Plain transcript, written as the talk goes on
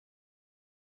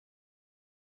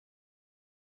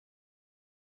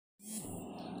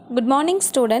Good morning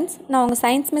students. நான் உங்கள்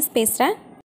science miss பேசுகிறேன்.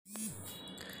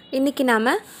 இன்றைக்கி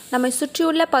நம்ம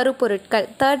சுற்றியுள்ள பருப்பொருட்கள்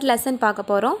தேர்ட் லெசன் பார்க்க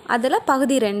போகிறோம். அதில்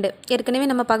பகுதி 2. ஏற்கனவே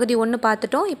நம்ம பகுதி 1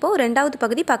 பார்த்துட்டோம். இப்போது 2வது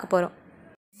பகுதி பார்க்க போகிறோம்.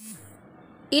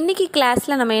 இன்றைக்கி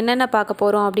கிளாஸில் நம்ம என்னென்ன பார்க்க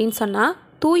போகிறோம் அப்படின்னு சொன்னால்,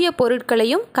 தூய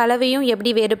பொருட்களையும் கலவையும்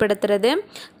எப்படி வேறுபடுத்துறது,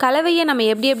 கலவையை நம்ம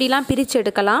எப்படிலாம் பிரித்து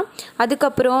எடுக்கலாம்,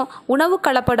 அதுக்கப்புறம் உணவு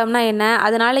கலப்படம்னா என்ன,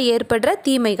 அதனால் ஏற்படுற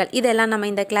தீமைகள், இதெல்லாம் நம்ம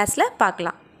இந்த கிளாஸில்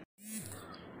பார்க்கலாம்.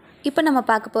 இப்போ நம்ம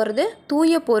பார்க்க போகிறது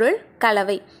தூய பொருள்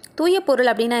கலவை. தூய பொருள்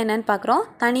அப்படின்னா என்னென்னு பார்க்குறோம்.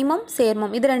 தனிமம்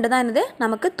சேர்மம் இது 2 தான் என்னது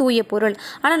நமக்கு தூய பொருள்.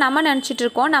 ஆனால் நம்ம நினச்சிட்டு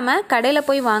இருக்கோம், நம்ம கடையில்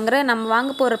போய் நம்ம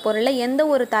வாங்க போகிற பொருளில் எந்த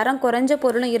ஒரு தரம் குறைஞ்ச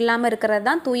பொருளும் இல்லாமல் இருக்கிறது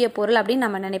தான் தூய பொருள் அப்படின்னு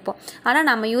நம்ம நினைப்போம். ஆனால்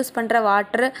நம்ம யூஸ் பண்ணுற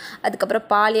வாட்ரு, அதுக்கப்புறம்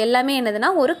பால் எல்லாமே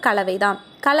என்னதுன்னா ஒரு கலவை தான்.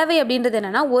 கலவை அப்படின்றது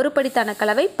என்னென்னா ஒரு படித்தான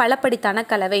கலவை, பலப்படித்தான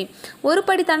கலவை. ஒரு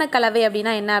படித்தான கலவை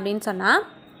அப்படின்னா என்ன அப்படின்னு சொன்னால்,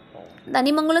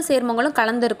 தனிமங்களும் சேர்மங்களும்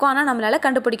கலந்துருக்கும், ஆனால் நம்மளால்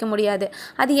கண்டுபிடிக்க முடியாது.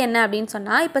 அது என்ன அப்படின்னு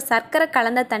சொன்னால், இப்போ சர்க்கரை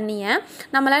கலந்த தண்ணியை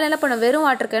நம்மளால் என்ன பண்ணோம், வெறும்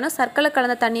வாட்டருக்கு வேணும் சர்க்கரை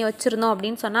கலந்த தண்ணியை வச்சுருந்தோம்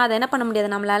அப்படின்னு சொன்னால் அதை என்ன பண்ண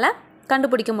முடியாது, நம்மளால்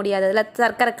கண்டுபிடிக்க முடியாது. அதில்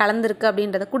சர்க்கரை கலந்துருக்கு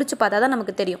அப்படின்றத குடிச்சு பார்த்தா தான்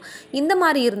நமக்கு தெரியும். இந்த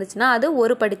மாதிரி இருந்துச்சுன்னா அது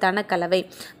ஒரு படித்தான கலவை.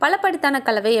 பலப்படித்தான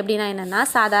கலவை அப்படின்னா என்னென்னா,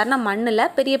 சாதாரண மண்ணில்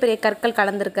பெரிய பெரிய கற்கள்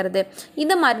கலந்துருக்கிறது.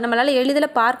 இந்த மாதிரி நம்மளால்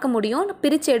எளிதில் பார்க்க முடியும்,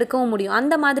 பிரித்து எடுக்கவும் முடியும்.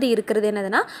 அந்த மாதிரி இருக்கிறது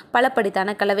என்னதுன்னா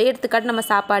பலப்படித்தான கலவை. எடுத்துக்காட்டு நம்ம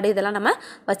சாப்பாடு இதெல்லாம் நம்ம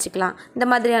வச்சுக்கலாம். இந்த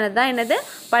மாதிரியானது தான் என்னது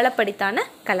பலப்படித்தான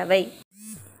கலவை.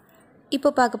 இப்போ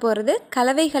பார்க்க போகிறது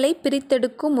கலவைகளை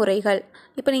பிரித்தெடுக்கும் முறைகள்.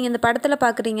 இப்போ நீங்கள் இந்த படத்தில்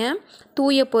பார்க்குறீங்க,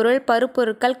 தூய பொருள்,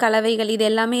 பருப்பொருட்கள், கலவைகள் இது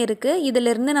எல்லாமே இருக்குது.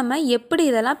 இதிலிருந்து நம்ம எப்படி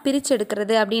இதெல்லாம் பிரித்து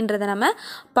எடுக்கிறது அப்படின்றத நம்ம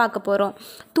பார்க்க போகிறோம்.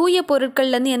 தூய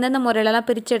பொருட்கள்லேருந்து எந்தெந்த முறையிலலாம்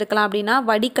பிரித்து எடுக்கலாம் அப்படின்னா,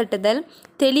 வடிகட்டுதல்,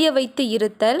 தெளிய வைத்து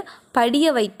இருத்தல்,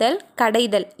 படிய வைத்தல்,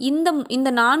 கடைதல்.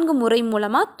 இந்த 4 முறை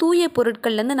மூலமாக தூய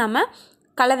பொருட்கள்லேருந்து நம்ம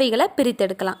கலவைகளை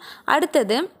பிரித்தெடுக்கலாம்.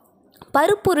 அடுத்தது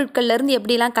பருப்பொருட்கள்லேருந்து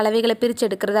எப்படிலாம் கலவைகளை பிரித்து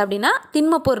எடுக்கிறது அப்படின்னா,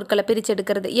 திண்ம பொருட்களை பிரித்து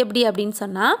எடுக்கிறது எப்படி அப்படின்னு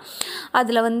சொன்னால்,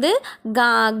 அதில்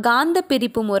காந்த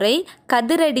பிரிப்பு முறை,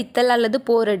 கதிரடித்தல் அல்லது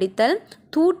போரடித்தல்,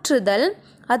 தூற்றுதல்,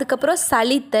 அதுக்கப்புறம்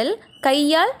சலித்தல்,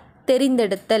 கையால்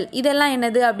தெரிந்தெடுத்தல். இதெல்லாம்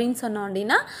என்னது அப்படின்னு சொன்னோம்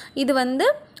அப்படின்னா, இது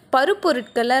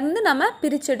பருப்பொருட்கள்லேருந்து நம்ம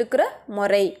பிரிச்செடுக்கிற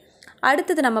முறை.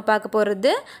 அடுத்தது நம்ம பார்க்க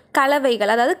போகிறது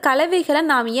கலவைகள். அதாவது கலவைகளை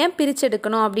நாம் ஏன்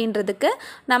பிரிச்செடுக்கணும் அப்படின்றதுக்கு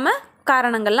நம்ம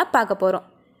காரணங்கள்லாம் பார்க்க போகிறோம்.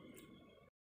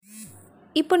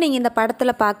 இப்போ நீங்கள் இந்த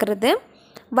படத்தில் பார்க்குறது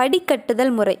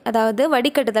வடிகட்டுதல் முறை. அதாவது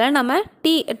வடிகட்டுதலை நம்ம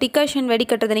டிகாஷன்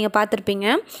வடிகட்டுறதை நீங்கள்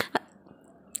பார்த்துருப்பீங்க.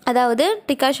 அதாவது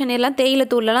டிகாஷன் எல்லாம் தேயிலை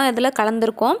தூள்லாம் இதில்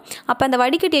கலந்துருக்கும். அப்போ அந்த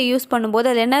வடிகட்டியை யூஸ் பண்ணும்போது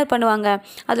அதில் என்ன பண்ணுவாங்க,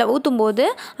 அதில் ஊற்றும்போது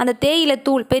அந்த தேயிலை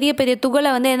தூள் பெரிய பெரிய துகளை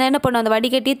என்ன பண்ணும், அந்த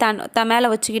வடிகட்டி மேலே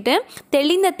வச்சுக்கிட்டு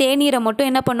தெளிந்த தேநீரை மட்டும்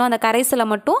என்ன பண்ணும், அந்த கரைசலை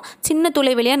மட்டும் சின்ன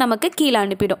துளை வழியாக நமக்கு கீழே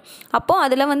அனுப்பிடும். அப்போது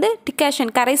அதில்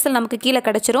டிகாஷன் கரைசல் நமக்கு கீழே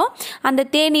கிடச்சிரும். அந்த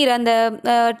தேநீர் அந்த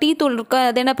டீ தூள் இருக்க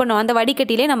அது என்ன பண்ணும், அந்த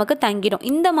வடிகட்டிலே நமக்கு தங்கிடும்.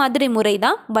 இந்த மாதிரி முறை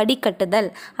தான் வடிகட்டுதல்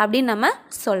அப்படின்னு நம்ம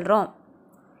சொல்கிறோம்.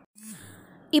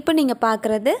 இப்போ நீங்கள்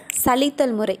பார்க்குறது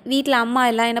சலித்தல் முறை. வீட்டில் அம்மா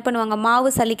எல்லாம் என்ன பண்ணுவாங்க, மாவு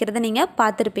சலிக்கிறத நீங்கள்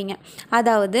பார்த்துருப்பீங்க.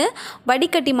 அதாவது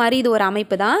வடிகட்டி மாதிரி இது ஒரு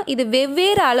அமைப்பு தான். இது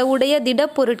வெவ்வேறு அளவுடைய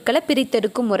திடப்பொருட்களை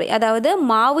பிரித்தெடுக்கும் முறை. அதாவது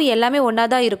மாவு எல்லாமே ஒன்றா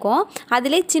தான் இருக்கும்.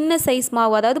 அதிலே சின்ன சைஸ்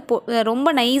மாவு, அதாவது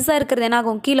ரொம்ப நைஸாக இருக்கிறது என்ன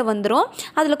ஆகும், கீழே வந்துடும்.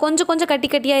 அதில் கொஞ்சம் கொஞ்சம் கட்டி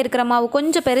கட்டியாக இருக்கிற மாவு,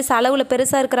 கொஞ்சம் அளவில்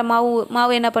பெருசாக இருக்கிற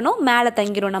மாவு என்ன பண்ணும், மேலே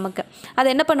தங்கிடும் நமக்கு. அதை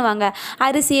என்ன பண்ணுவாங்க,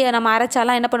 அரிசியை நம்ம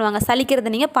அரைச்சாலாம் என்ன பண்ணுவாங்க,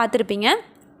 சலிக்கிறத நீங்கள் பார்த்துருப்பீங்க.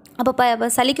 அப்போ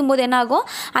சலிக்கும் போது என்ன ஆகும்,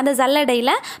 அந்த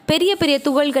சல்லடையில் பெரிய பெரிய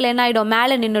துகள்கள் என்ன ஆகிடும்,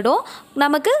 மேலே நின்றுடும்.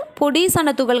 நமக்கு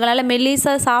பொடிசான துகள்களால்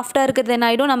மெல்லிசாக சாஃப்டாக இருக்கிறது என்ன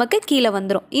ஆகிடும், நமக்கு கீழே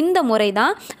வந்துடும். இந்த முறை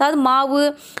தான். அதாவது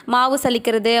மாவு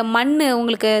சலிக்கிறது, மண்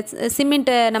உங்களுக்கு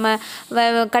சிமெண்ட்டு நம்ம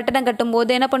கட்டடம்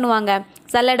கட்டும்போது என்ன பண்ணுவாங்க,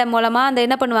 சல்லடை மூலமாக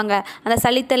என்ன பண்ணுவாங்க, அந்த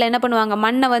சலித்தல் என்ன பண்ணுவாங்க,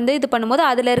 மண்ணை இது பண்ணும்போது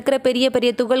அதில் இருக்கிற பெரிய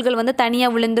பெரிய துகள்கள்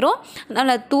தனியாக விழுந்துடும்.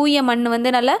 நல்ல தூய மண்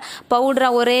நல்ல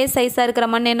பவுடராக ஒரே சைஸாக இருக்கிற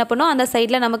மண் என்ன பண்ணும், அந்த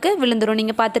சைடில் நமக்கு விழுந்துடும்.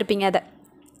 நீங்கள் பார்த்துருப்பீங்க அதை.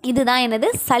 இதுதான் என்னது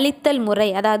சலித்தல் முறை.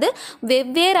 அதாவது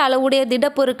வெவ்வேறு அளவுடைய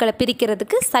திடப்பொருட்களை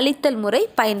பிரிக்கிறதுக்கு சலித்தல் முறை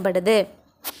பயன்படுது.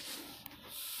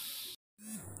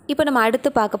 இப்போ நம்ம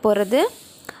அடுத்து பார்க்க போகிறது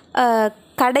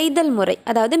கடைதல் முறை.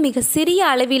 அதாவது மிக சிறிய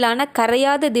அளவிலான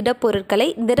கரையாத திடப்பொருட்களை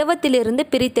திரவத்திலிருந்து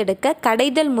பிரித்தெடுக்க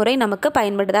கடைதல் முறை நமக்கு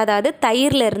பயன்படுது. அதாவது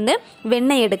தயிரிலிருந்து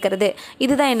வெண்ணெய் எடுக்கிறது.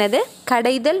 இதுதான் என்னது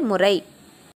கடைதல் முறை.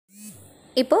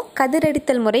 இப்போது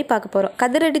கதிரடித்தல் முறை பார்க்க போகிறோம்.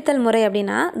 கதிரடித்தல் முறை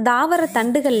அப்படின்னா, தாவர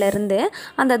தண்டுகள்லேருந்து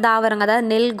அந்த தாவரங்க, அதாவது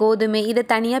நெல், கோதுமை இதை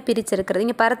தனியாக பிரிச்செடுக்கிறது.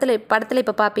 இங்கே படத்தில்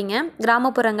இப்போ பார்ப்பீங்க,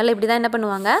 கிராமப்புறங்களில் இப்படி தான் என்ன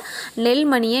பண்ணுவாங்க, நெல்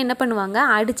மணியை என்ன பண்ணுவாங்க,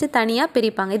 அடித்து தனியாக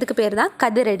பிரிப்பாங்க. இதுக்கு பேர் தான்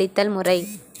கதிரடித்தல் முறை.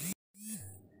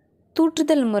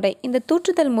 தூற்றுதல் முறை. இந்த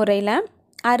தூற்றுதல் முறையில்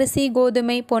அரிசி,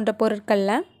 கோதுமை போன்ற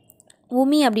பொருட்களில்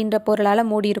உமி அப்படின்ற பொருளால்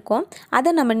மூடி இருக்கும். அதை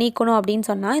நம்ம நீக்கணும் அப்படின்னு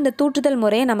சொன்னால் இந்த தூற்றுதல்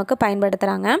முறையை நமக்கு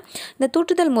பயன்படுத்துகிறாங்க. இந்த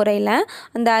தூற்றுதல் முறையில்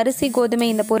அந்த அரிசி, கோதுமை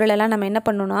இந்த பொருளெல்லாம் நம்ம என்ன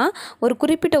பண்ணணும்னா ஒரு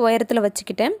குறிப்பிட்ட உயரத்தில்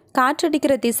வச்சுக்கிட்டு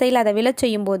காற்றடிக்கிற திசையில் அதை விழச்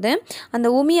செய்யும்போது அந்த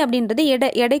உமி அப்படின்றது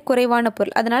எடை குறைவான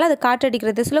பொருள். அதனால் அது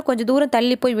காற்றடிக்கிற திசையில் கொஞ்சம் தூரம்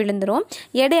தள்ளி போய் விழுந்துடும்.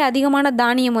 எடை அதிகமான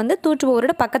தானியம் வந்து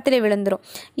தூற்றுபவரோட பக்கத்திலே விழுந்துடும்.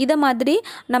 இதை மாதிரி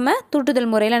நம்ம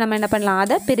தூற்றுதல் முறையில் நம்ம என்ன பண்ணலாம்,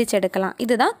 அதை பிரிச்செடுக்கலாம்.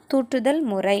 இதுதான் தூற்றுதல்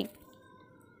முறை.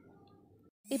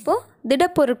 இப்போது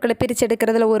திடப்பொருட்களை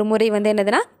பிரிச்செடுக்கிறதுல ஒரு முறை வந்து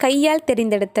என்னதுன்னா கையால்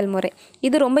தெரிந்தெடுத்தல் முறை.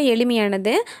 இது ரொம்ப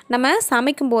எளிமையானது. நம்ம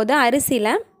சமைக்கும்போது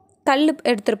அரிசியில் கல்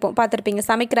எடுத்துருப்போம், பார்த்துருப்பீங்க.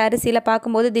 சமைக்கிற அரிசியில்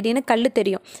பார்க்கும்போது திடீர்னு கல்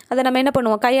தெரியும். அதை நம்ம என்ன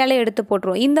பண்ணுவோம், கையாலே எடுத்து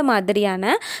போட்டுருவோம். இந்த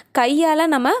மாதிரியான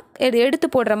கையால் நம்ம எடுத்து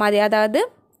போடுற மாதிரி, அதாவது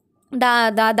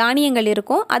தானியங்கள்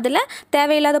இருக்கும், அதில்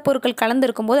தேவையில்லாத பொருட்கள்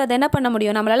கலந்துருக்கும் போது அதை என்ன பண்ண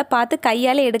முடியும், நம்மளால் பார்த்து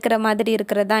கையால் எடுக்கிற மாதிரி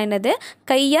இருக்கிறது தான் என்னது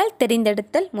கையால்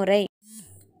தெரிந்தெடுத்தல் முறை.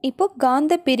 இப்போது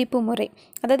காந்த பிரிப்பு முறை,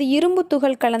 அதாவது இரும்பு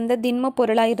துகள் கலந்த திண்ம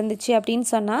பொருளாக இருந்துச்சு அப்படின்னு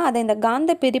சொன்னால் அதை இந்த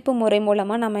காந்த பிரிப்பு முறை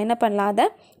மூலமாக நம்ம என்ன பண்ணலாம், அதை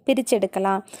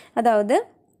பிரிச்செடுக்கலாம். அதாவது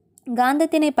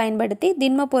காந்தத்தினை பயன்படுத்தி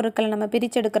திண்ம பொருட்களை நம்ம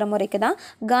பிரிச்செடுக்கிற முறைக்கு தான்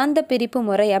காந்த பிரிப்பு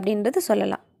முறை அப்படின்றது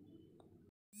சொல்லலாம்.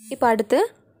 இப்போ அடுத்து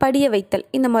படிய வைத்தல்.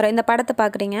 இந்த முறை, இந்த படத்தை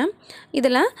பார்க்குறீங்க,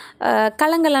 இதில்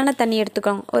கலங்கலான தண்ணி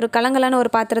எடுத்துக்கிறோம். ஒரு கலங்கலான ஒரு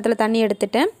பாத்திரத்தில் தண்ணி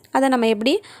எடுத்துகிட்டு அதை நம்ம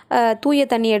எப்படி தூய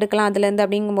தண்ணி எடுக்கலாம் அதுலேருந்து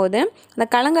அப்படிங்கும்போது அந்த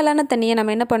கலங்கலான தண்ணியை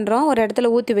நம்ம என்ன பண்ணுறோம், ஒரு இடத்துல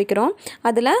ஊற்றி வைக்கிறோம்.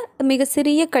 அதில் மிக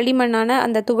சிறிய களிமண்ணான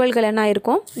அந்த துகள்கள் என்ன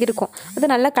இருக்கும், அது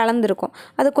நல்லா கலந்துருக்கும்.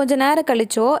 அது கொஞ்சம் நேரம்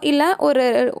கழிச்சோ இல்லை ஒரு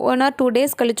 1 or 2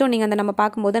 days கழிச்சோ நீங்கள் அந்த நம்ம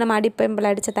பார்க்கும்போது, நம்ம அடிப்பம்பில்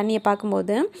அடித்த தண்ணியை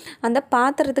பார்க்கும்போது அந்த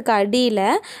பாத்திரத்துக்கு அடியில்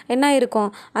என்ன இருக்கும்,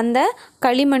 அந்த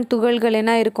களிமண் துகள்கள்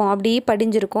என்ன இருக்கும், அப்படி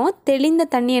படிஞ்சிருக்கும். தெளிந்த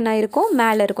தண்ணி என்ன இருக்கும்,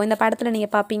 மேலே இருக்கும். இந்த படத்தில்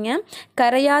நீங்கள் பார்ப்பீங்க,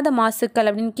 கரையாத மாசுக்கள்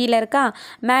அப்படின்னு கீழே இருக்கா,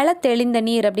 மேலே தெளிந்த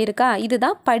நீர் அப்படி இருக்கா.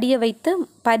 இதுதான் படிய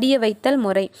வைத்தல்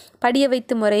முறை. படிய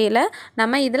வைத்து முறையில்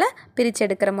நம்ம இதில்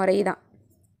பிரிச்செடுக்கிற முறை தான்.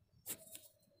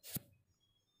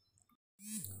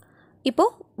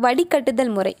 இப்போது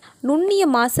வடிகட்டுதல் முறை. நுண்ணிய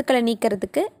மாசுக்களை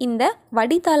நீக்கிறதுக்கு இந்த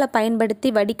வடிதாளை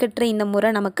பயன்படுத்தி வடிகட்டுற இந்த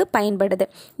முறை நமக்கு பயன்படுது.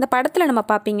 இந்த படத்தில் நம்ம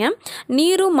பார்ப்பீங்க,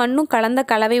 நீரும் மண்ணும் கலந்த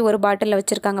கலவை ஒரு பாட்டிலில்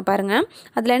வச்சுருக்காங்க பாருங்கள்.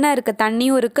 அதில் என்ன இருக்குது,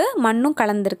 தண்ணியும் இருக்குது, மண்ணும்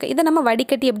கலந்துருக்கு. இதை நம்ம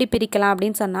வடிகட்டி எப்படி பிரிக்கலாம்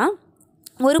அப்படின்னு சொன்னால்,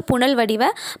 ஒரு புனல் வடிவ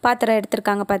பாத்திரம்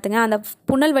எடுத்திருக்காங்க பார்த்துங்க. அந்த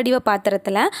புனல் வடிவ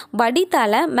பாத்திரத்தில்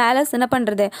வடித்தால் மேலே என்ன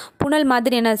பண்ணுறது, புனல்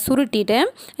மாதிரி என்ன சுருட்டிட்டு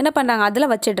என்ன பண்ணுறாங்க, அதில்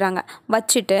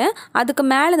வச்சுட்டு அதுக்கு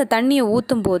மேலே அந்த தண்ணியை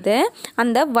ஊற்றும் போது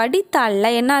அந்த வடித்தாளில்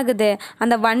என்ன ஆகுது,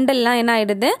 அந்த வண்டல்லாம் என்ன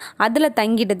ஆகிடுது, அதில்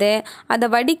தங்கிடுது. அந்த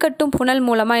வடிகட்டும் புனல்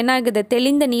மூலமாக என்ன ஆகுது,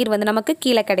 தெளிந்த நீர் வந்து நமக்கு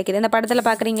கீழே கிடைக்கிது. இந்த படத்தில்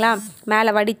பார்க்குறீங்களா,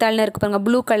 மேலே வடித்தாள்னு இருக்கு பாருங்கள்,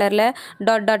 ப்ளூ கலரில்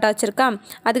டாட் வச்சுருக்கா.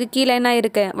 அதுக்கு கீழே என்ன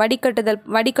இருக்குது,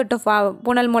 வடிகட்டும்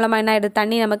புனல் மூலமாக என்ன ஆகிடுது, தண்ணி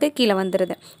நமக்கு கீழே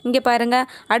வந்துடுது. இங்கே பாருங்கள்,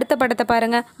 அடுத்த படத்தை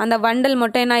பாருங்கள், அந்த வண்டல்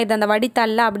மட்டும் என்ன ஆயிடுது, அந்த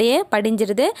வடித்தாளில் அப்படியே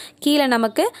படிஞ்சிருது. கீழே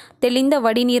நமக்கு தெளிந்த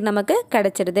வடிநீர் நமக்கு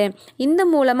கிடைச்சிருது. இந்த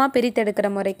மூலமாக பிரித்தெடுக்கிற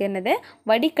முறைக்கு என்னது,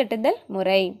 வடிகட்டுதல்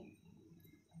முறை.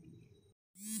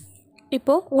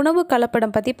 இப்போது உணவு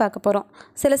கலப்படம் பற்றி பார்க்க போகிறோம்.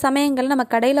 சில சமயங்களில் நம்ம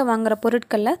கடையில் வாங்குகிற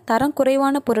பொருட்களில் தரம்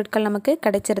குறைவான பொருட்கள் நமக்கு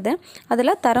கிடைச்சிருது.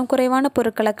 அதில் தரம் குறைவான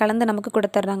பொருட்களை கலந்து நமக்கு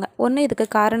கொடுத்துட்றாங்க. ஒன்று, இதுக்கு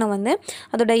காரணம் வந்து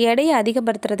அதோட எடையை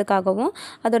அதிகப்படுத்துறதுக்காகவும்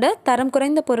அதோட தரம்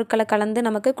குறைந்த பொருட்களை கலந்து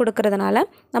நமக்கு கொடுக்கறதுனால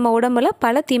நம்ம உடம்புல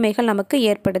பல தீமைகள் நமக்கு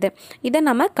ஏற்படுது. இதை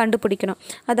நம்ம கண்டுபிடிக்கணும்.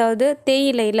 அதாவது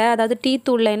தேயிலையில், அதாவது டீ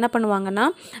தூளில் என்ன பண்ணுவாங்கன்னா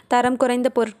தரம்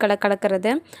குறைந்த பொருட்களை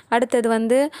கலக்கிறது. அடுத்தது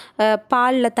வந்து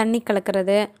பாலில் தண்ணி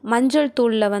கலக்கிறது. மஞ்சள்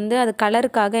தூளில் வந்து அது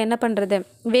கலருக்காக என்ன பண்ணுறது,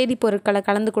 வேதிப்பொருட்களை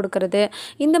கலந்து கொடுக்கறது.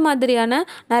 இந்த மாதிரியான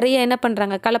நிறைய என்ன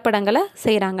பண்ணுறாங்க, கலப்படங்களை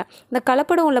செய்கிறாங்க. இந்த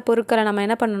கலப்படம் உள்ள பொருட்களை நம்ம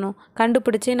என்ன பண்ணணும்,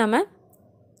 கண்டுபிடிச்சி நம்ம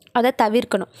அதை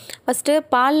தவிர்க்கணும். ஃபஸ்ட்டு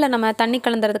பாலில் நம்ம தண்ணி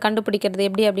கலந்துறது கண்டுபிடிக்கிறது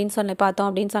எப்படி அப்படின்னு பார்த்தோம்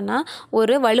அப்படின்னு சொன்னால்,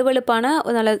 ஒரு வலுவழுப்பான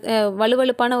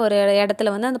ஒரு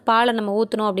இடத்துல வந்து அந்த பாலை நம்ம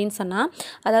ஊற்றணும் அப்படின்னு சொன்னால்,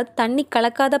 அதாவது தண்ணி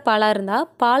கலக்காத பாலாக இருந்தால்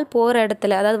பால் போகிற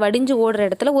இடத்துல, அதாவது வடிஞ்சு ஓடுற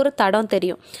இடத்துல ஒரு தடம்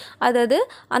தெரியும். அதாவது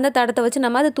அந்த தடத்தை வச்சு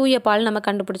நம்ம அது தூய பால் நம்ம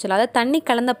கண்டுபிடிச்சலாம். அதாவது தண்ணி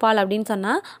கலந்த பால் அப்படின்னு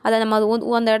சொன்னால் அதை நம்ம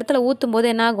அந்த இடத்துல ஊற்றும் போது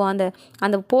என்ன ஆகும்,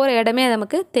 அந்த போகிற இடமே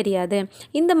நமக்கு தெரியாது.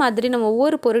 இந்த மாதிரி நம்ம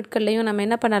ஒவ்வொரு பொருட்கள்லையும் நம்ம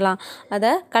என்ன பண்ணலாம்,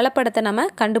 அதை கலப்படத்தை நம்ம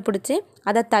கண்டுபிடிச்சி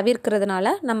அதை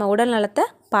தவிர்க்கிறதுனால நம்ம உடல் நலத்தை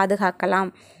பாதுகாக்கலாம்.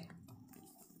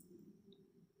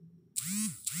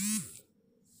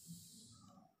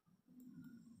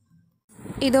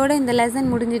 இதோட இந்த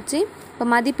லெசன் முடிஞ்சிடுச்சு. இப்போ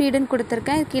மதிப்பீடுன்னு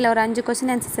கொடுத்துருக்கேன். கீழே ஒரு 5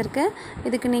 கொஸ்டின் ஆன்சர்ஸ் இருக்குது.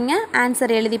 இதுக்கு நீங்கள்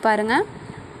ஆன்சர் எழுதி பாருங்கள்.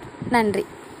 நன்றி.